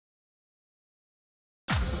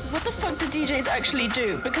DJs actually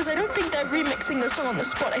do? Because I don't think they're remixing the song on the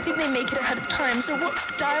spot. I think they make it ahead of time. So what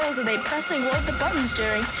dials are they pressing? What are the buttons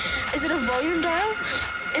doing? Is it a volume dial?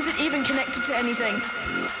 Is it even connected to anything?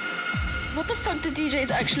 What the fuck do DJs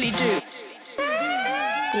actually do?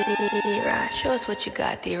 D-Rod, show us what you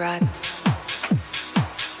got, D-Rod.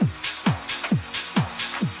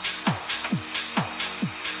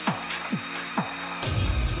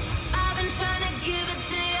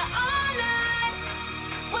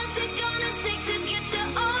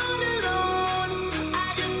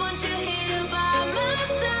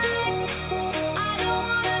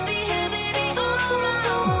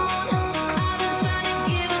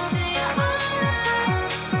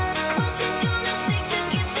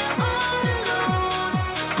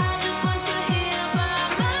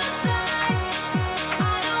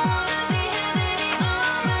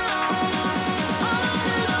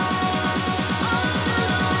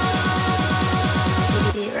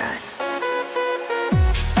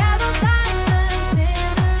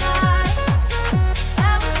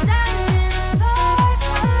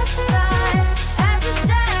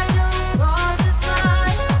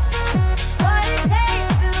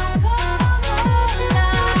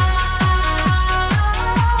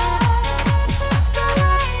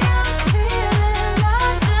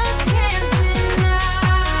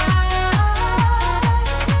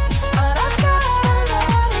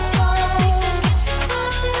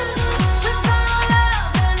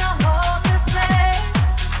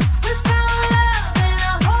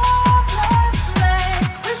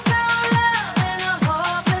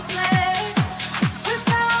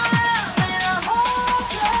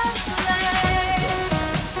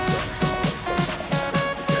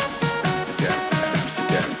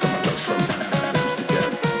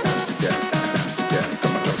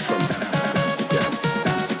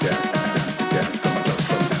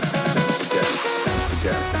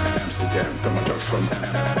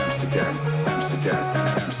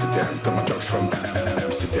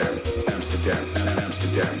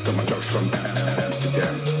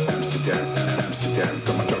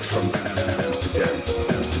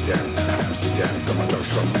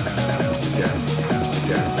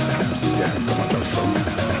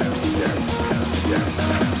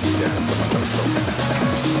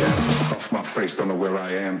 Don't know where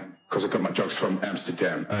I am, cause I got my drugs from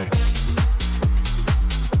Amsterdam. Hey.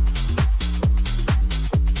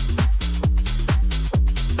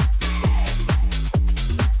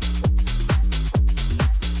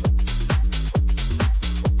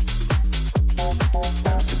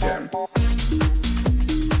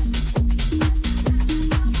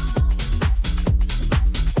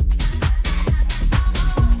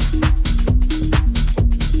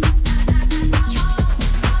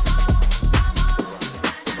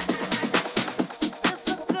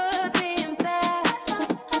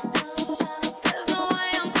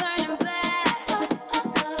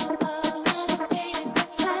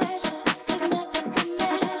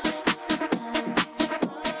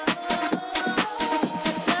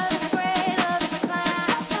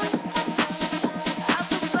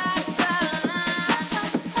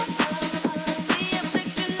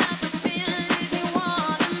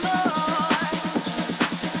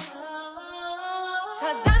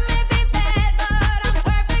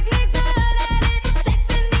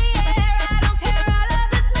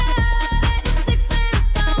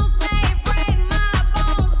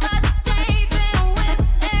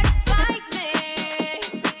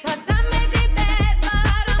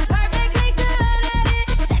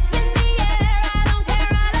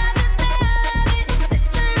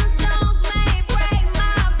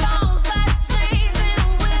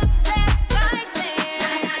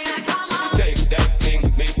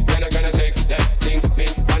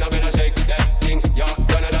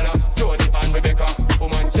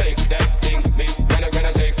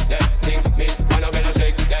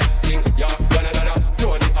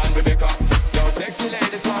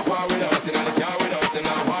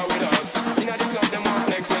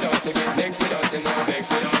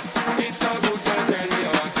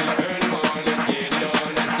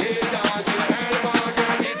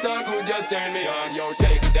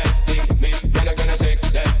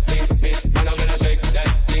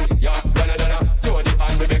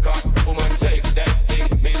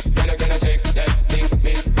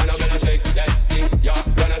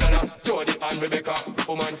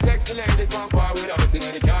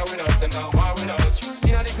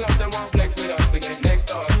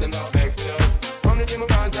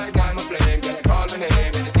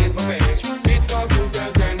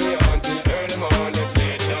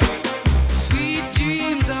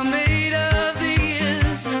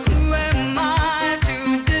 Who am I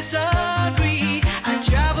to disagree? I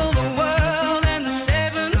travel the world.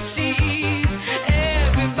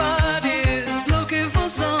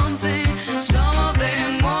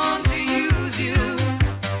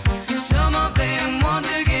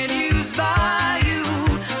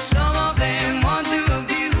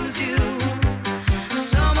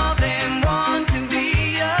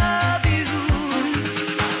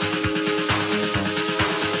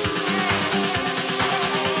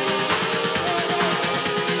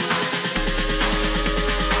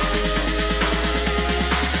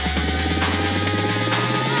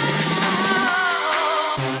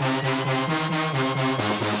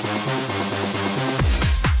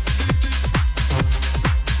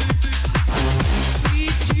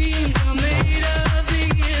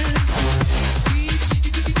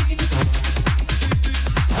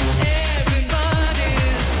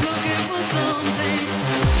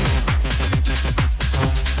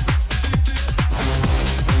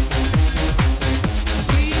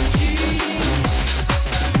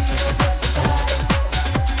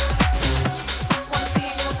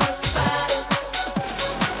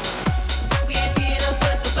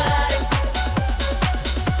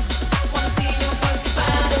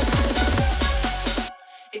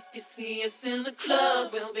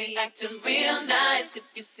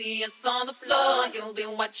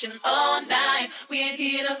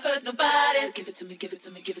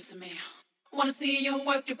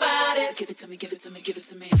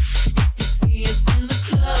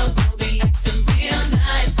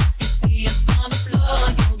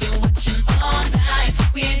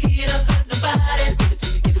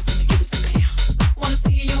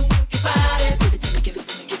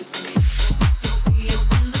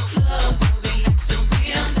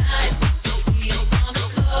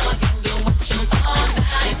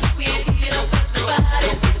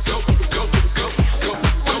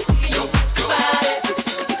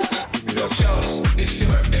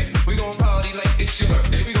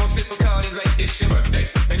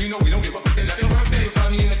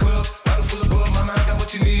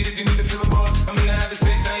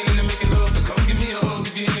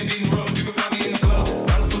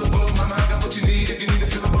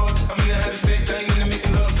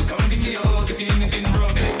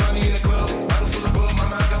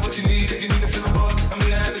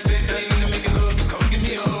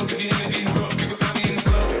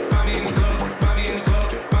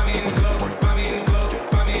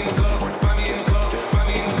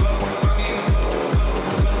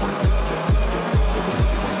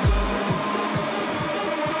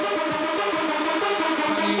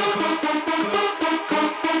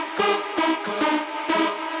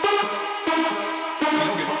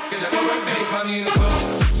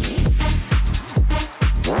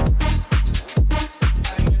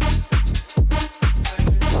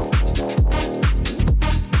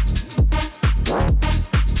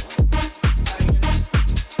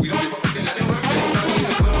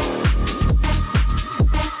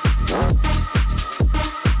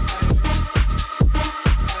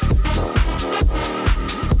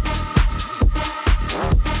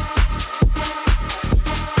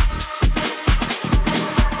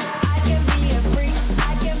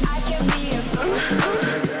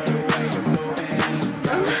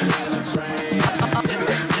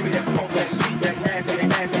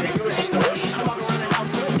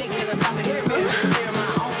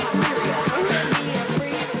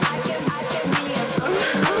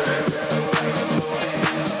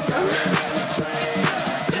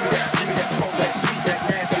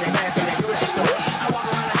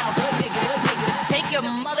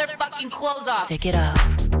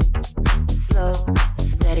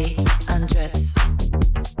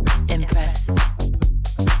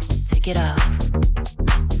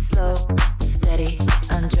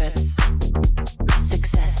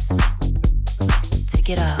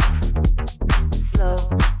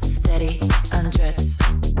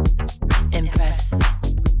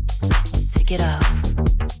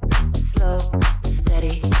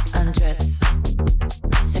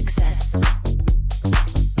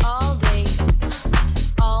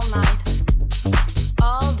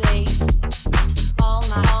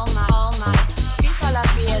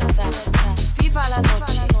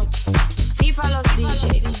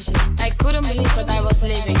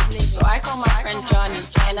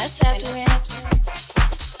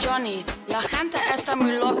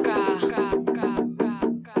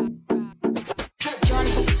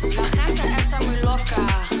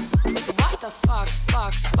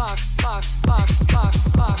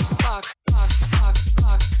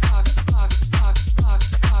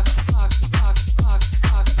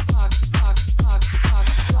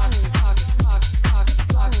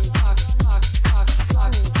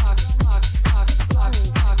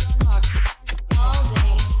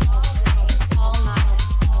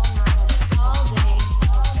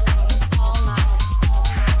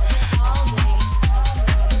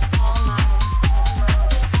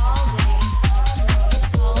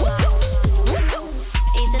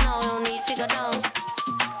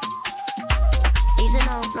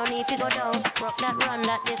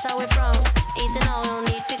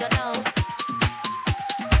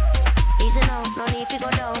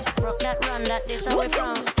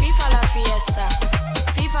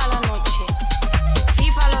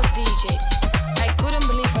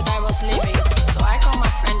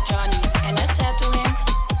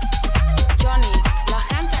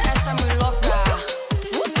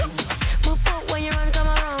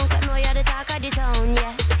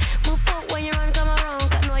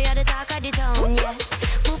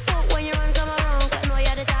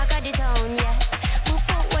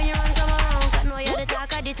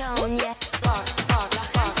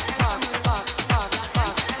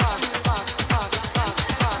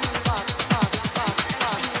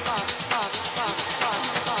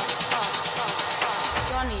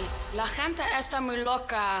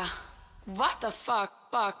 What the fuck?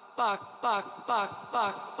 Fuck, fuck, fuck, fuck,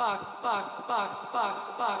 fuck, fuck, fuck, fuck, fuck,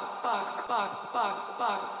 fuck, fuck, fuck, fuck,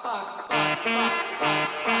 fuck, fuck,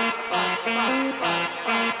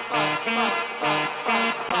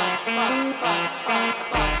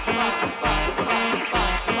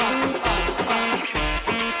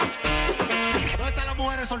 ¿Dónde están las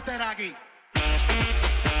mujeres solteras aquí?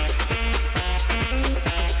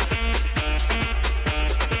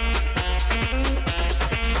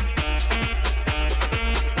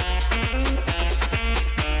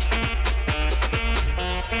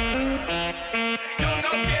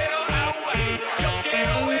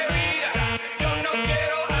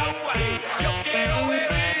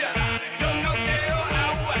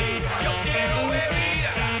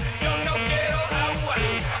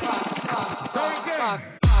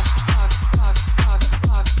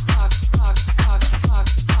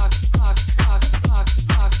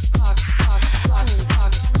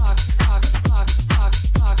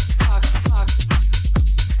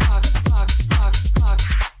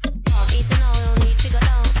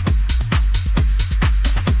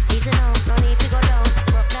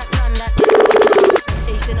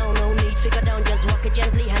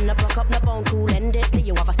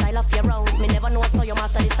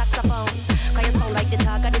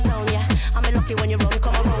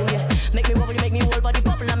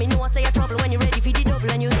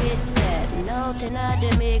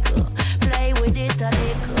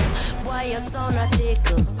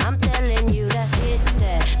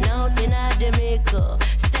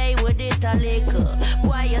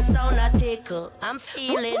 I'm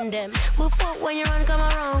feeling them. Whoop whoop when you run, come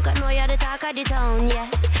around, 'cause know you're the talk of the town, yeah.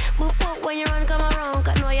 Whoop whoop when you run, come around,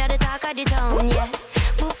 'cause know you're the talk of the town, yeah.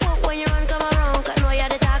 Whoop whoop when you run, come around, 'cause know you're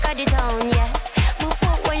the talk of the town, yeah. Whoop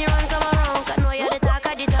whoop when you run, come around, 'cause know you're the talk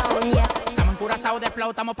of the town, yeah. Estamos encurazao de flow,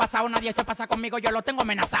 estamos pasados, nadie se pasa conmigo, yo lo tengo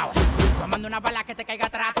amenazado. Tomando una bala que te caiga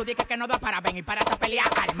atrás, tú dices que no da para ven y para esta pelea.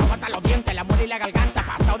 Alma hasta los dientes, la muela y la garganta.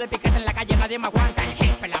 Pasado de piquete en la calle, nadie me aguanta. El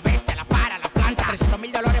jefe, la bestia, la para, la planta.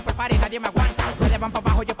 $300,000 por par y nadie me aguanta. Ustedes van para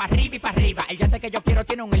abajo, yo para arriba y para arriba. El yate que yo quiero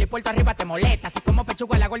tiene un helipuerto arriba, te molesta. Así como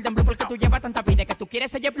pechuga la Golden Blue, porque tú llevas tanta vida que tú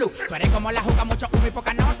quieres ser blue. Tú eres como la juca, mucho humo y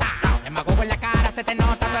poca nota. Demagogo en la cara, se te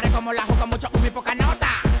nota. Tú eres como la juca, mucho humo y poca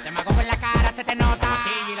nota. Demagogo en la cara, se te nota.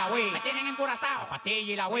 Patilla y la Wii, me tienen encurazao.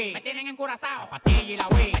 Patilla y la Wii, me tienen encurazao. Patilla y la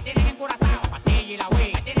Wii, me tienen encurazao. Patilla y la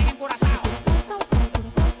Wii, me tienen encurazao.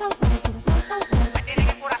 Me tienen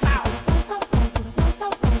encurazao.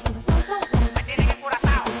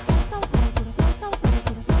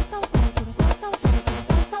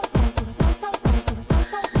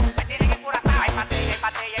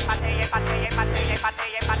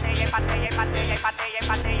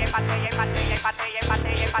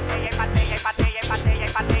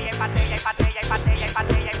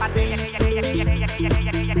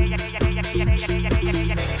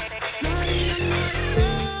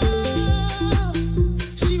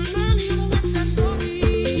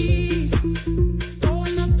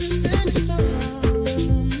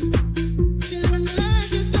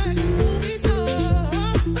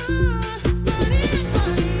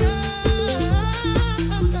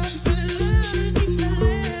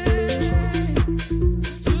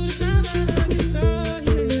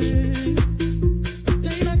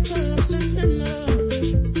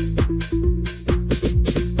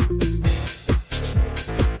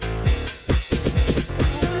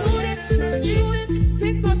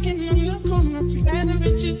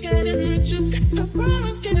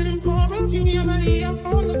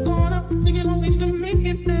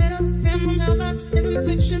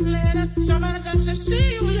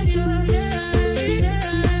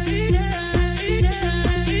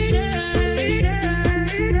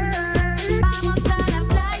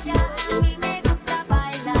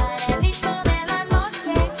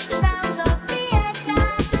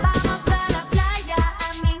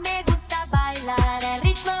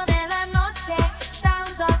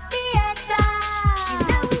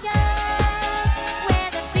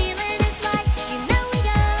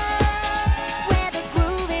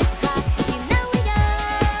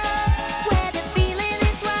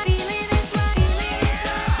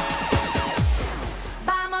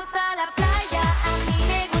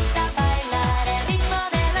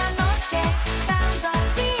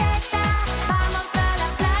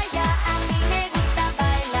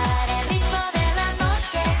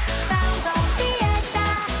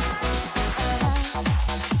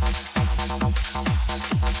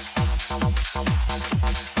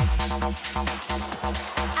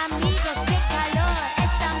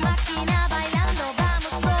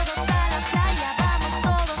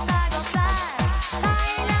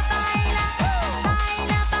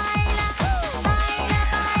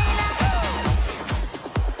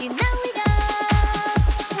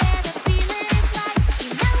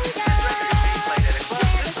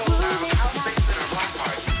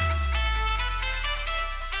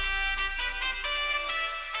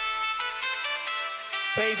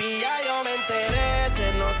 Baby, ya yo me enteré,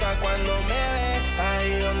 se nota cuando me ves.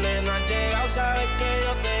 Ahí donde no has llegado, sabes que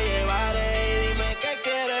yo te llevaré. Y dime qué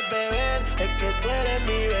quieres beber, es que tú eres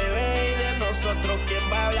mi bebé. Y de nosotros, ¿quién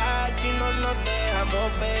va a hablar si no nos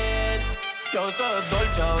dejamos ver? Yo sé de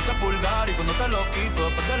dolce, a veces vulgar. Y cuando te lo quito,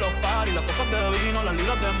 después de los paris, las copas de vino, las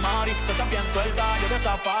libras de mari. Tú estás bien suelta, yo de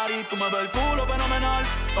safari. Tú me ves el culo fenomenal,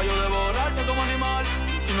 pa' yo devorarte como animal.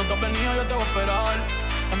 Si no te has venido, yo te voy a esperar.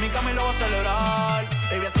 En mi cama y lo voy a celebrar.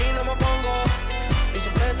 Baby, a ti no me pongo, y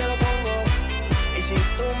siempre te lo pongo. Y si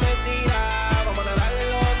tú me tiras, vamos a nadar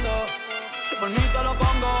en lo hondo. Si por mí te lo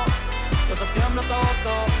pongo, de septiembre hasta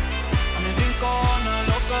agosto. A mis 5 cojones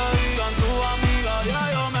lo que digan tu amiga,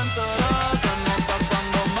 ya yo me enteré. Se nota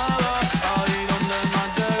cuando me ves, ahí donde no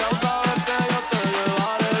has llegado, sabes que yo te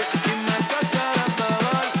llevaré. Dime qué quieres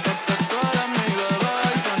beber, es que tú eres mi bebé.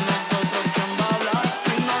 Y de nosotros, ¿quién va a hablar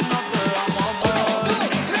si no nos dejamos ver?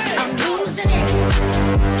 I'm losing it.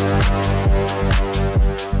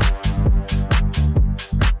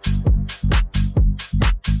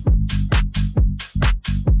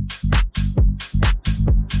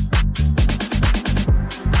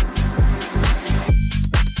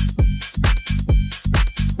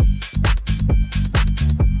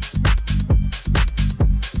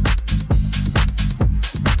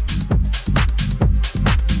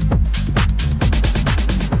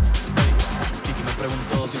 Kiki me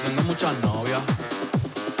preguntó si tengo muchas novias.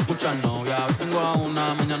 Muchas novias, hoy tengo a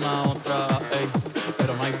una, mañana a otra, ey.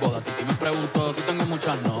 Pero no hay boda. Kiki me preguntó si tengo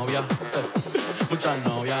muchas novias. Muchas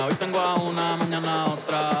novias, hoy tengo a una, mañana a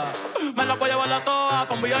otra. Me la voy a llevar a todas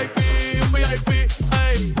pa' un VIP,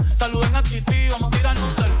 ey. Saluden a Titi, vamos a tirar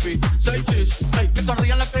un selfie. 6 chis, ey. Que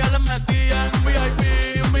sonrían las que ya les metían. Un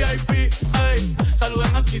VIP, ey.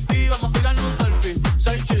 Saluden a Titi, vamos a tirar un selfie.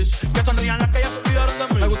 6 chis, que sonrían las que ya se olvidaron de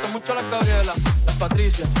mí. Me gustan mucho las Gabriela, las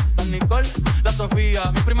Patricia, las Nicole, la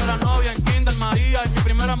Sofía. Mi primera novia en Kinder María y mi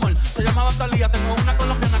primer amor se llamaba Talía. Tengo una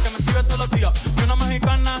colombiana que me escribe todos los días y una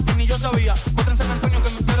mexicana que ni yo sabía. Otra en San Antonio que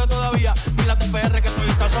me espera todavía y la TPR que estoy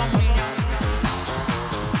lista son mías.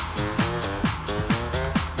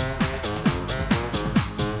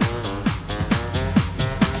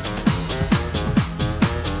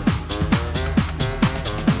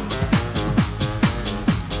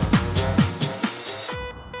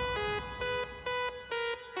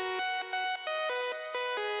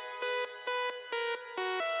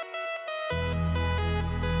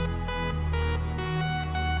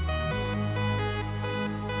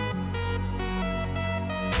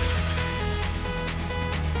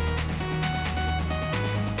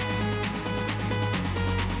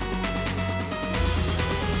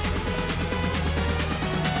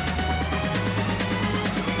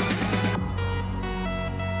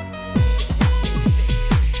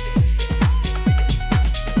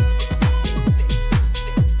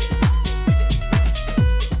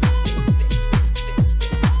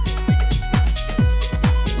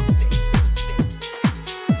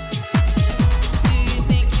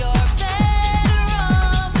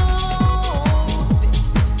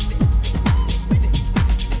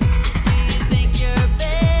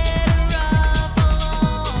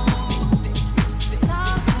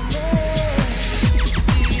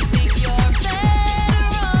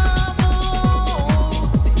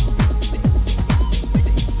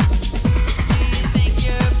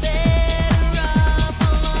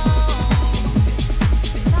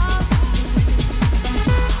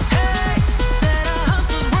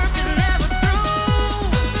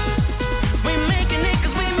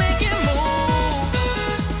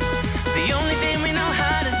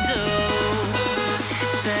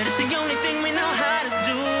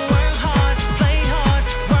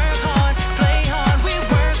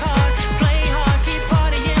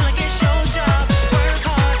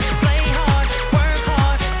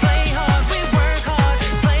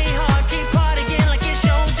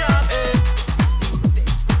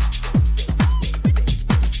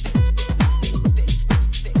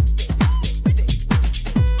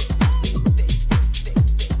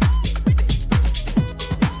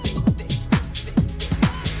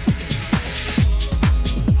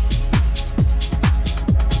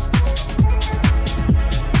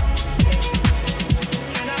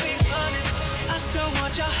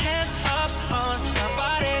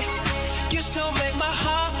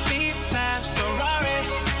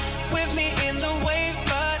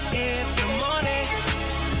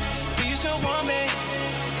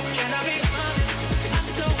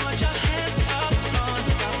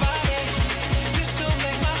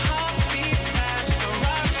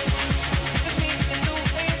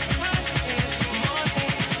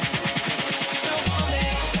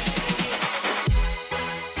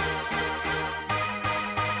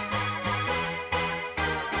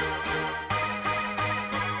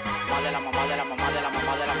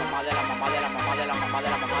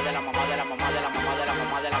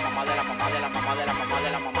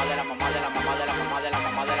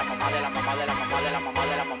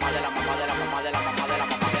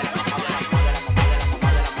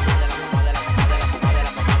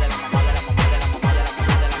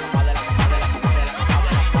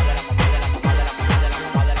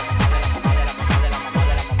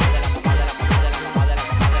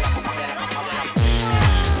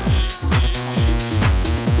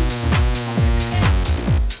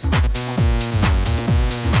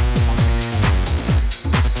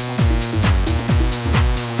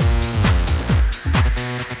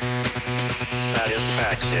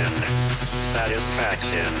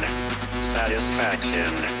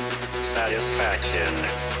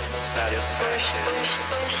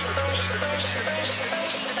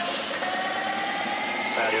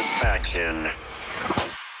 Satisfaction.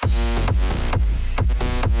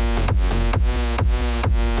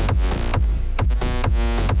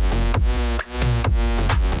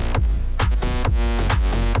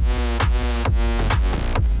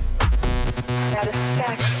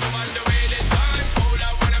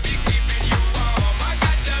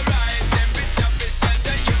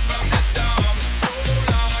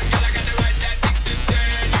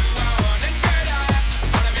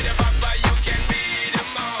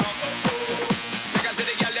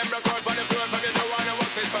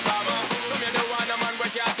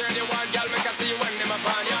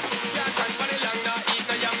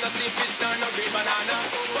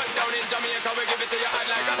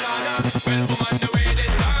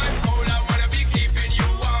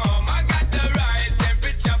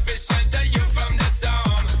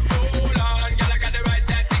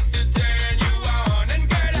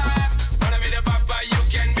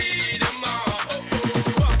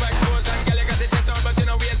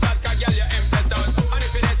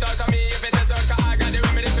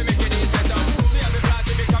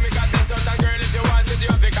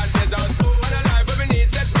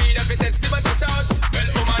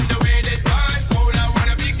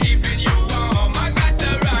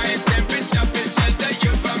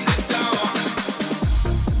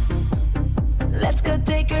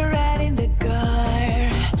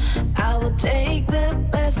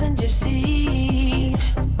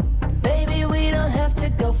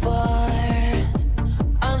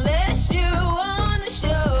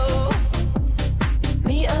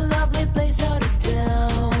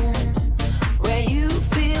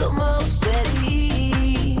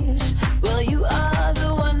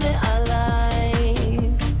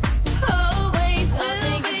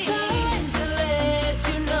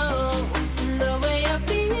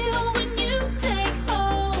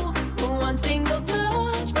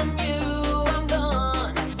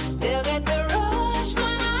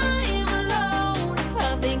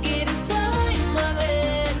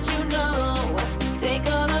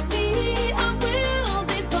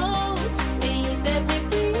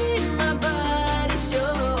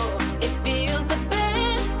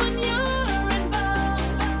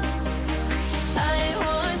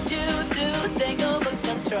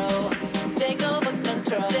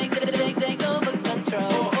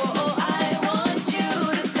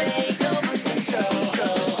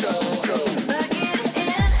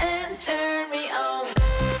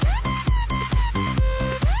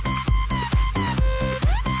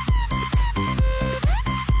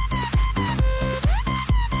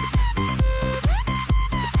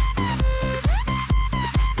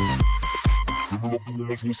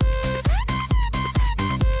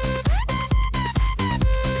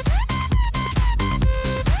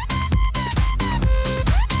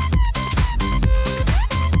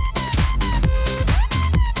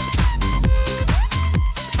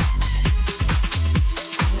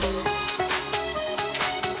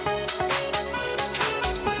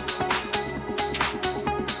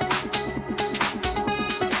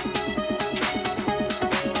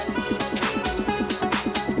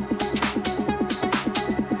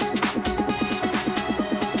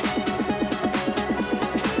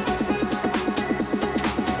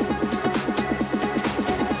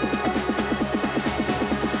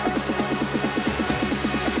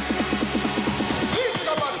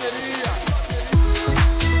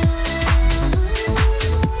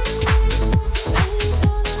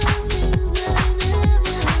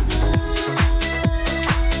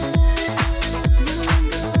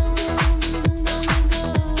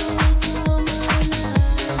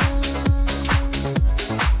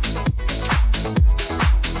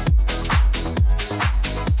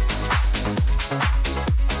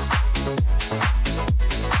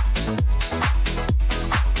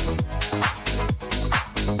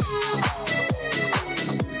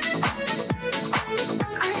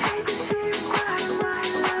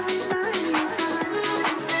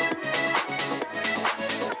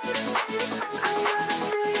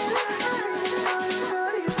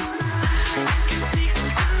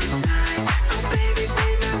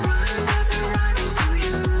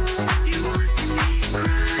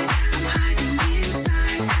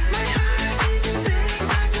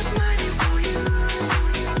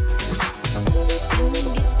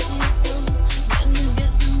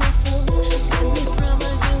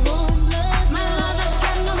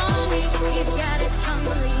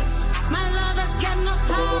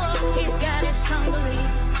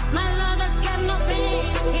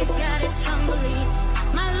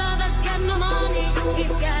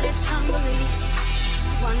 with strong beliefs.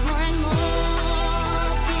 One more and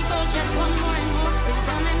more people just want more and more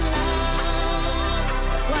freedom and love.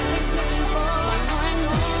 What he's looking for. One more and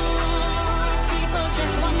more people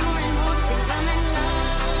just want more and more freedom and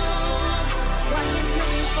love. What he's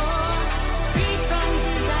looking for. Free from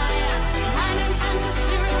desire, mind and senses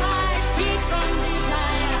purified. Free from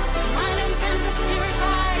desire, mind and senses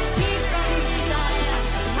purified. Free from desire,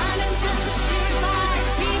 mind and senses purified.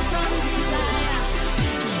 Free from desire.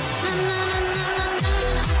 Na na na na na na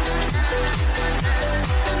na na na na na na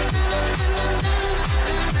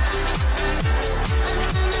na.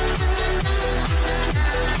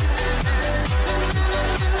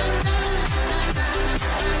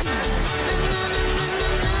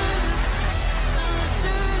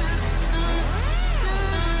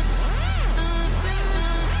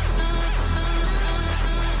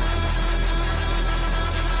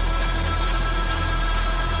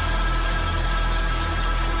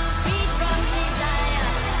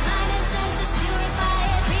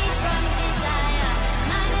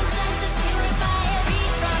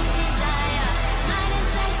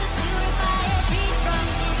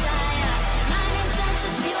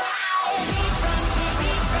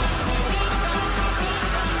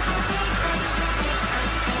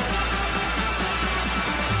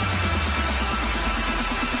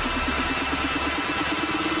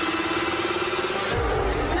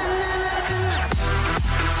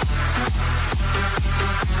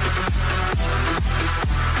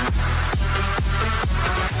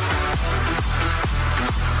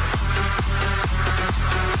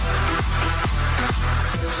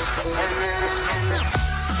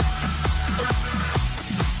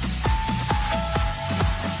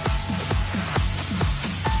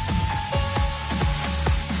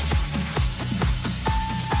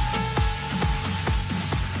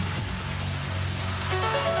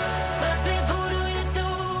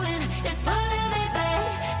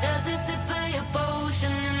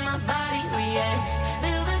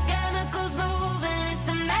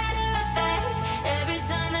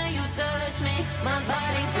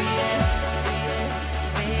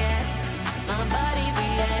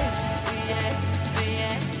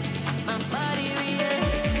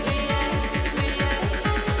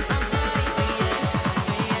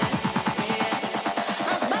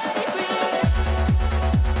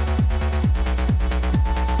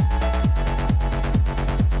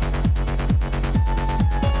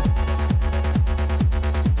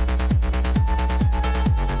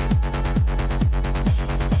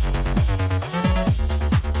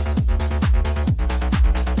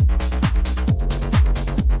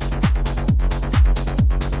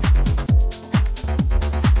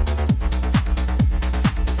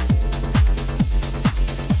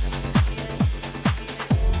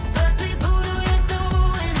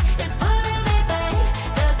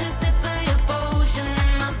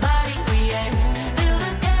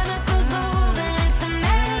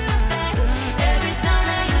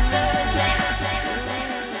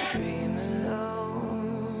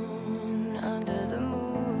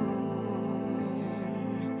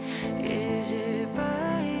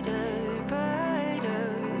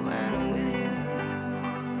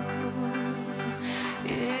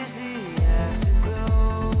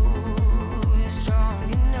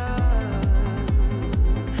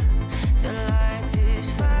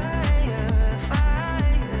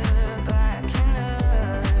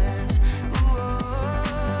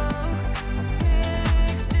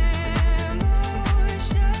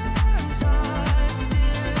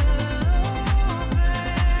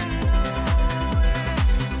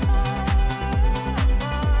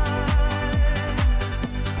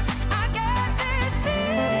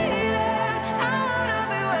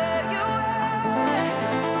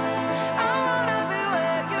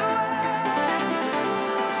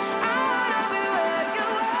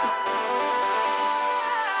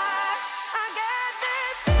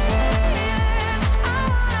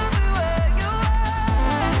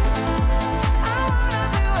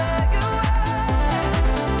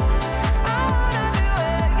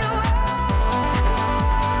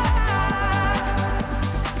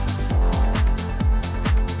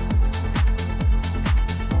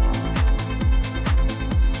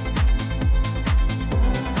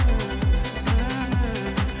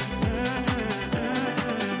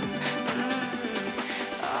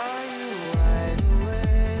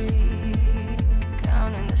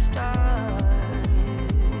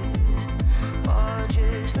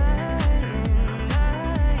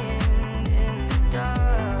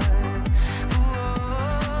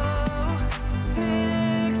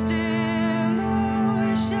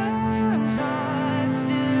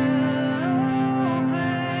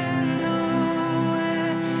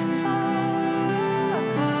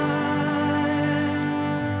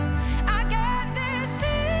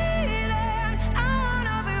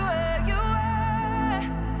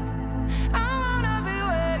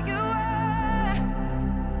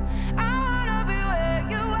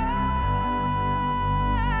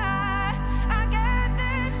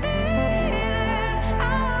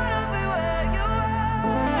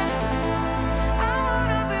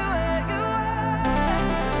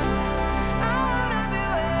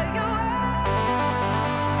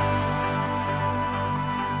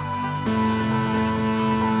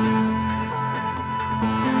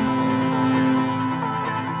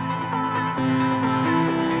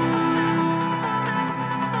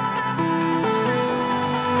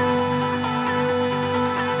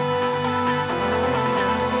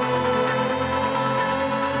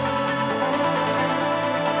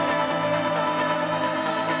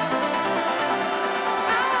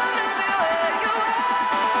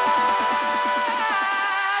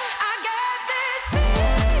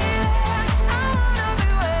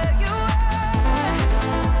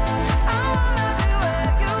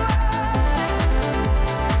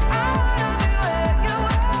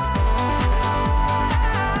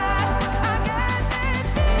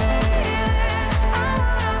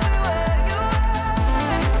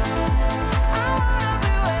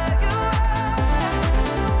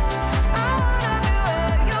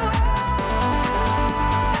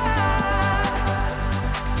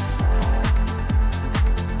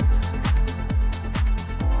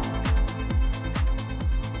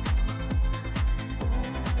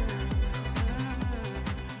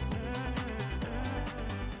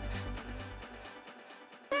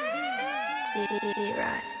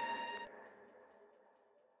 Ride.